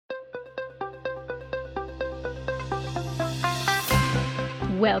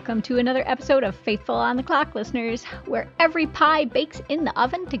Welcome to another episode of Faithful on the Clock, listeners, where every pie bakes in the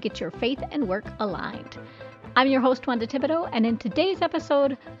oven to get your faith and work aligned. I'm your host, Wanda Thibodeau, and in today's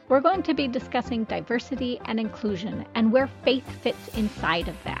episode, we're going to be discussing diversity and inclusion and where faith fits inside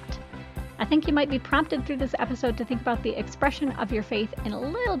of that. I think you might be prompted through this episode to think about the expression of your faith in a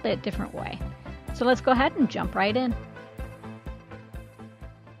little bit different way. So let's go ahead and jump right in.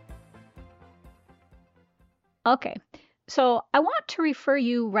 Okay. So I want to refer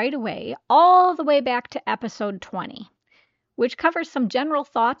you right away, all the way back to episode 20, which covers some general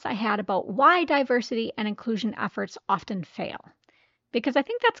thoughts I had about why diversity and inclusion efforts often fail. Because I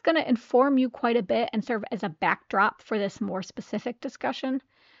think that's going to inform you quite a bit and serve as a backdrop for this more specific discussion.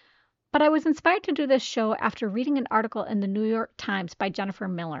 But I was inspired to do this show after reading an article in the New York Times by Jennifer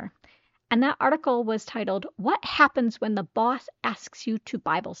Miller. And that article was titled, "What Happens When the Boss Asks You to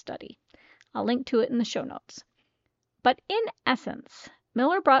Bible Study?" I'll link to it in the show notes. But in essence,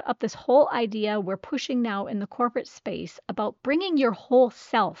 Miller brought up this whole idea we're pushing now in the corporate space about bringing your whole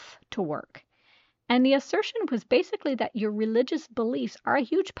self to work. And the assertion was basically that your religious beliefs are a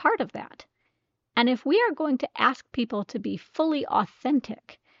huge part of that. And if we are going to ask people to be fully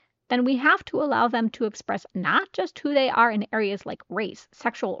authentic, then we have to allow them to express not just who they are in areas like race,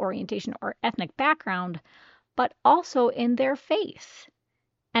 sexual orientation, or ethnic background, but also in their faith.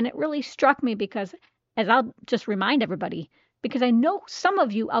 And it really struck me because, as I'll just remind everybody, because I know some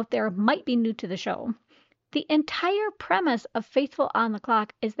of you out there might be new to the show, the entire premise of Faithful on the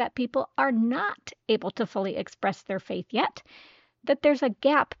Clock is that people are not able to fully express their faith yet, that there's a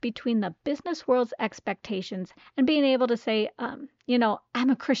gap between the business world's expectations and being able to say, I'm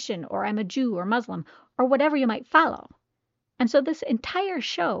a Christian, or I'm a Jew or Muslim, or whatever you might follow. And so this entire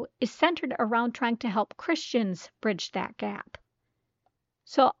show is centered around trying to help Christians bridge that gap.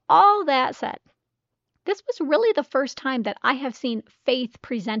 So all that said, this was really the first time that I have seen faith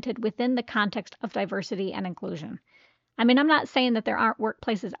presented within the context of diversity and inclusion. I mean, I'm not saying that there aren't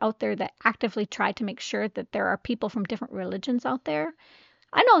workplaces out there that actively try to make sure that there are people from different religions out there.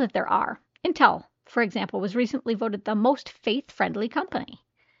 I know that there are. Intel, for example, was recently voted the most faith-friendly company.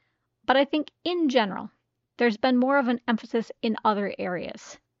 But I think in general, there's been more of an emphasis in other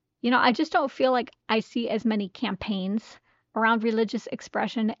areas. I just don't feel like I see as many campaigns around religious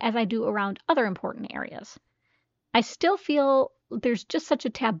expression as I do around other important areas. I still feel there's just such a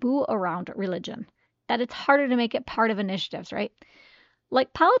taboo around religion that it's harder to make it part of initiatives, right?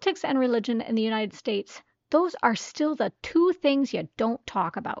 Like politics and religion in the United States, those are still the two things you don't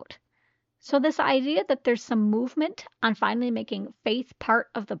talk about. So this idea that there's some movement on finally making faith part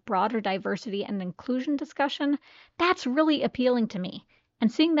of the broader diversity and inclusion discussion, that's really appealing to me. And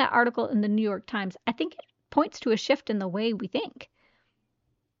seeing that article in the New York Times, I think it points to a shift in the way we think.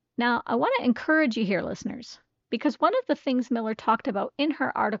 Now, I want to encourage you here, listeners, because one of the things Miller talked about in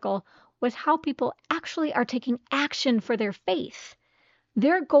her article was how people actually are taking action for their faith.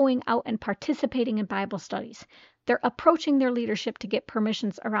 They're going out and participating in Bible studies. They're approaching their leadership to get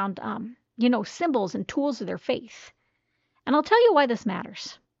permissions around, symbols and tools of their faith. And I'll tell you why this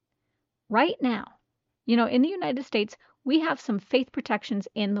matters. Right now, in the United States, we have some faith protections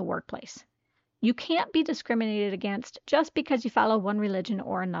in the workplace. You can't be discriminated against just because you follow one religion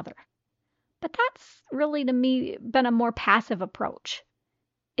or another. But that's really, to me, been a more passive approach.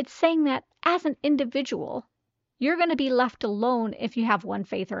 It's saying that as an individual, you're going to be left alone if you have one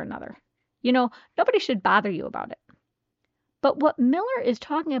faith or another. Nobody should bother you about it. But what Miller is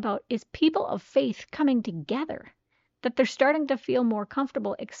talking about is people of faith coming together, that they're starting to feel more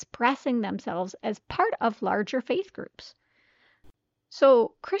comfortable expressing themselves as part of larger faith groups.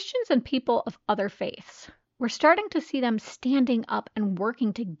 So Christians and people of other faiths, we're starting to see them standing up and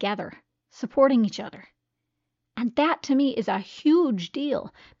working together, supporting each other. And that to me is a huge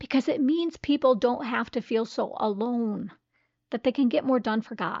deal because it means people don't have to feel so alone, that they can get more done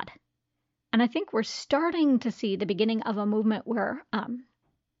for God. And I think we're starting to see the beginning of a movement where,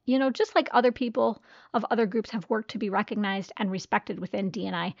 just like other people of other groups have worked to be recognized and respected within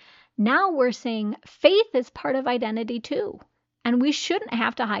D&I, now we're seeing faith is part of identity too. And we shouldn't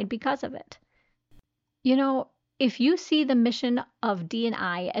have to hide because of it. If you see the mission of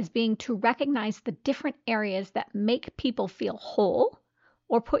D&I as being to recognize the different areas that make people feel whole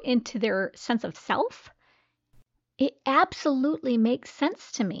or put into their sense of self, it absolutely makes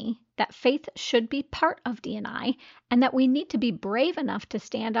sense to me that faith should be part of D&I and that we need to be brave enough to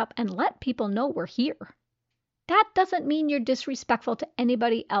stand up and let people know we're here. That doesn't mean you're disrespectful to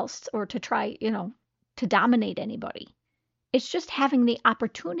anybody else or to try, to dominate anybody. It's just having the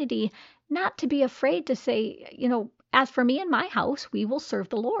opportunity not to be afraid to say, as for me and my house, we will serve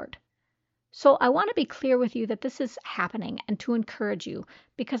the Lord. So I want to be clear with you that this is happening and to encourage you,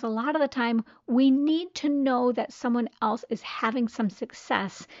 because a lot of the time we need to know that someone else is having some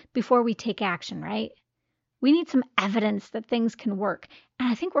success before we take action, right? We need some evidence that things can work. And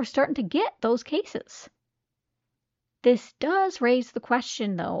I think we're starting to get those cases. This does raise the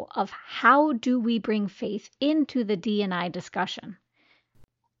question, though, of how do we bring faith into the D&I discussion?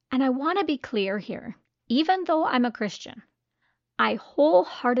 And I want to be clear here. Even though I'm a Christian, I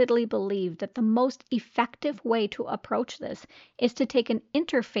wholeheartedly believe that the most effective way to approach this is to take an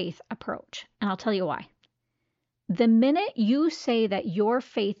interfaith approach. And I'll tell you why. The minute you say that your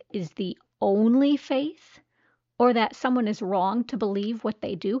faith is the only faith, or that someone is wrong to believe what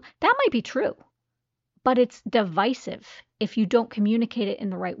they do, that might be true. But it's divisive if you don't communicate it in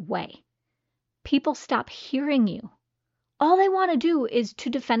the right way. People stop hearing you. All they want to do is to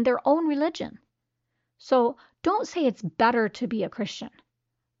defend their own religion. So don't say it's better to be a Christian.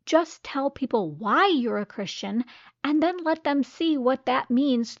 Just tell people why you're a Christian and then let them see what that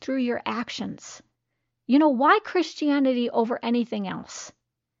means through your actions. Why Christianity over anything else?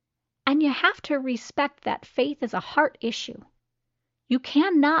 And you have to respect that faith is a heart issue. You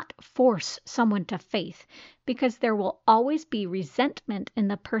cannot force someone to faith because there will always be resentment in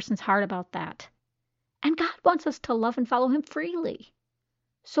the person's heart about that. And God wants us to love and follow him freely.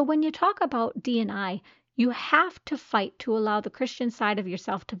 So when you talk about D&I, you have to fight to allow the Christian side of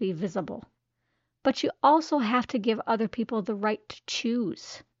yourself to be visible. But you also have to give other people the right to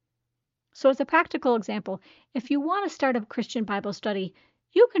choose. So as a practical example, if you want to start a Christian Bible study,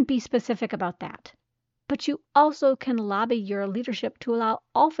 you can be specific about that. But you also can lobby your leadership to allow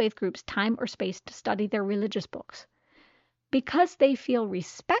all faith groups time or space to study their religious books. Because they feel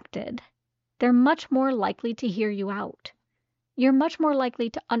respected, they're much more likely to hear you out. You're much more likely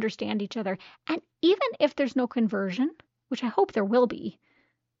to understand each other. And even if there's no conversion, which I hope there will be,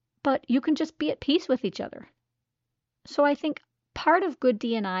 but you can just be at peace with each other. So I think part of good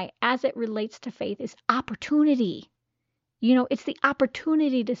D&I as it relates to faith is opportunity. It's the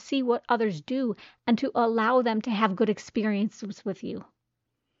opportunity to see what others do and to allow them to have good experiences with you.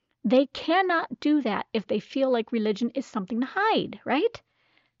 They cannot do that if they feel like religion is something to hide, right?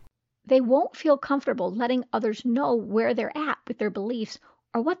 They won't feel comfortable letting others know where they're at with their beliefs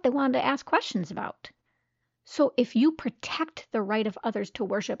or what they want to ask questions about. So if you protect the right of others to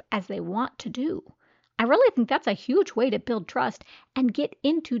worship as they want to do, I really think that's a huge way to build trust and get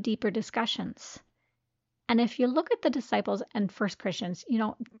into deeper discussions. And if you look at the disciples and first Christians,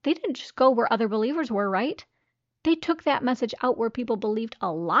 they didn't just go where other believers were, right? They took that message out where people believed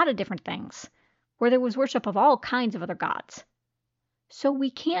a lot of different things, where there was worship of all kinds of other gods. So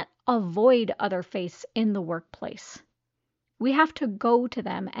we can't avoid other faiths in the workplace. We have to go to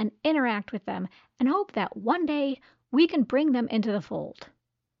them and interact with them and hope that one day we can bring them into the fold.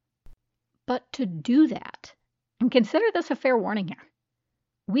 But to do that, and consider this a fair warning here,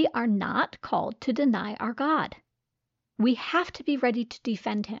 we are not called to deny our God. We have to be ready to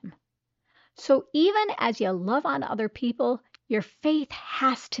defend him. So even as you love on other people, your faith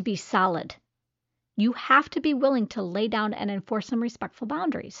has to be solid. You have to be willing to lay down and enforce some respectful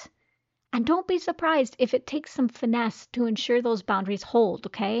boundaries. And don't be surprised if it takes some finesse to ensure those boundaries hold,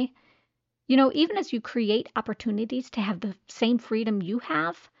 okay? Even as you create opportunities to have the same freedom you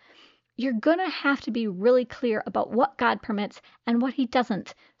have, you're going to have to be really clear about what God permits and what he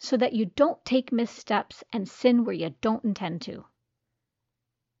doesn't so that you don't take missteps and sin where you don't intend to.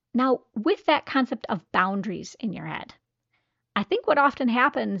 Now, with that concept of boundaries in your head, I think what often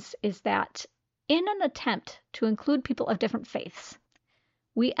happens is that in an attempt to include people of different faiths,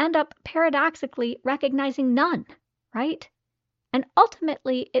 we end up paradoxically recognizing none, right? And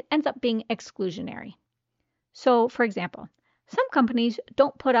ultimately, it ends up being exclusionary. So, for example, some companies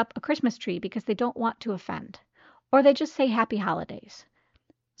don't put up a Christmas tree because they don't want to offend, or they just say happy holidays.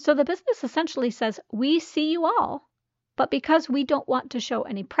 So the business essentially says, we see you all, but because we don't want to show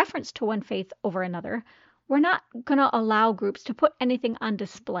any preference to one faith over another, we're not going to allow groups to put anything on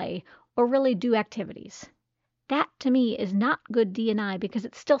display or really do activities. That, to me, is not good D&I because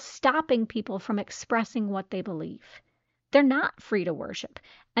it's still stopping people from expressing what they believe. They're not free to worship,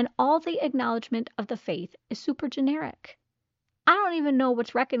 and all the acknowledgement of the faith is super generic. I don't even know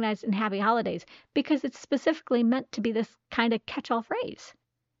what's recognized in happy holidays because it's specifically meant to be this kind of catch-all phrase.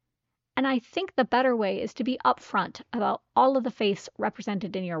 And I think the better way is to be upfront about all of the faiths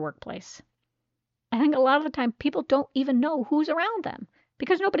represented in your workplace. I think a lot of the time people don't even know who's around them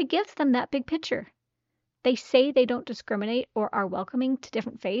because nobody gives them that big picture. They say they don't discriminate or are welcoming to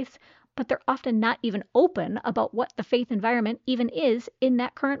different faiths, but they're often not even open about what the faith environment even is in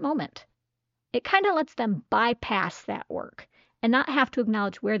that current moment. It kind of lets them bypass that work and not have to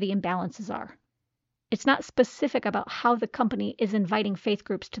acknowledge where the imbalances are. It's not specific about how the company is inviting faith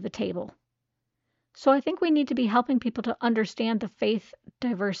groups to the table. So I think we need to be helping people to understand the faith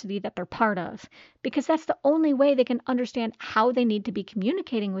diversity that they're part of, because that's the only way they can understand how they need to be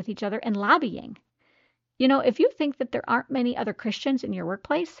communicating with each other and lobbying. If you think that there aren't many other Christians in your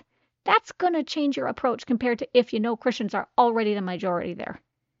workplace, that's going to change your approach compared to if Christians are already the majority there.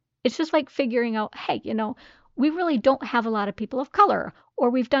 It's just like figuring out, hey, we really don't have a lot of people of color, or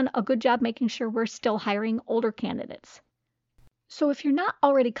we've done a good job making sure we're still hiring older candidates. So if you're not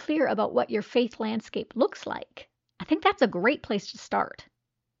already clear about what your faith landscape looks like, I think that's a great place to start.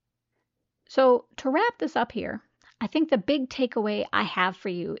 So to wrap this up here, I think the big takeaway I have for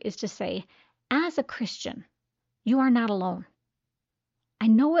you is to say, as a Christian, you are not alone. I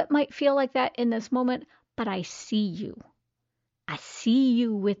know it might feel like that in this moment, but I see you. I see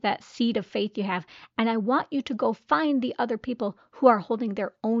you with that seed of faith you have, and I want you to go find the other people who are holding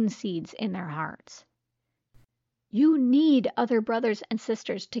their own seeds in their hearts. You need other brothers and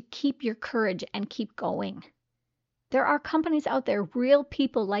sisters to keep your courage and keep going. There are companies out there, real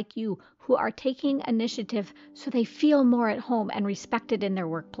people like you, who are taking initiative so they feel more at home and respected in their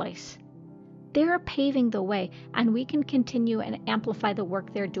workplace. They're paving the way, and we can continue and amplify the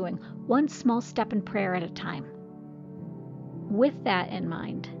work they're doing, one small step in prayer at a time. With that in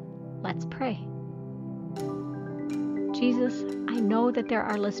mind, let's pray. Jesus, I know that there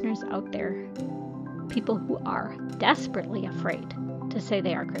are listeners out there, people who are desperately afraid to say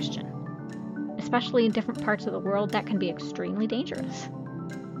they are Christian. Especially in different parts of the world, that can be extremely dangerous.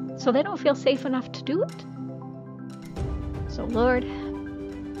 So they don't feel safe enough to do it. So Lord,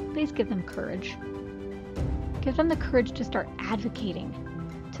 please give them courage. Give them the courage to start advocating,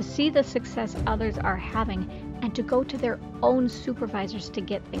 to see the success others are having, and to go to their own supervisors to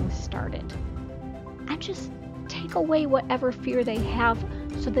get things started. And just take away whatever fear they have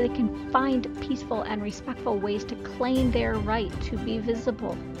so that they can find peaceful and respectful ways to claim their right to be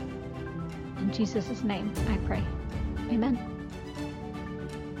visible. In Jesus' name, I pray. Amen.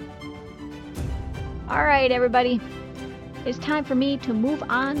 All right, everybody. It's time for me to move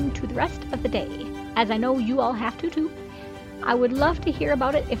on to the rest of the day, as I know you all have to too. I would love to hear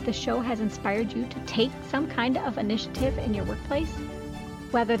about it if the show has inspired you to take some kind of initiative in your workplace,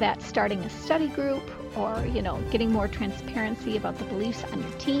 whether that's starting a study group or, getting more transparency about the beliefs on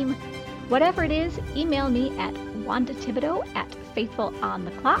your team. Whatever it is, email me at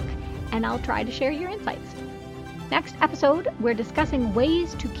wandathibodeau@faithfulontheclock, and I'll try to share your insights. Next episode, we're discussing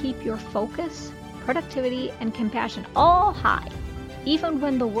ways to keep your focus, productivity, and compassion all high, even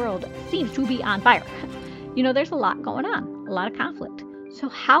when the world seems to be on fire. There's a lot going on, a lot of conflict. So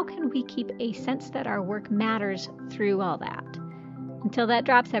how can we keep a sense that our work matters through all that? Until that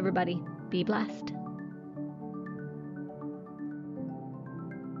drops, everybody, be blessed.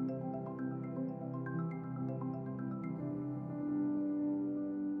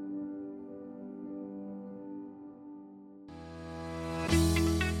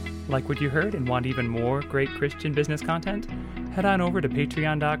 Like what you heard and want even more great Christian business content? Head on over to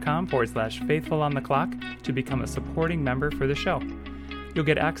patreon.com/faithfulontheclock to become a supporting member for the show. You'll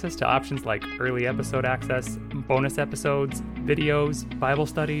get access to options like early episode access, bonus episodes, videos, Bible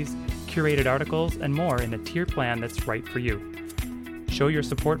studies, curated articles, and more in a tier plan that's right for you. Show your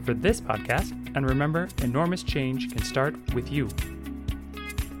support for this podcast, and remember, enormous change can start with you.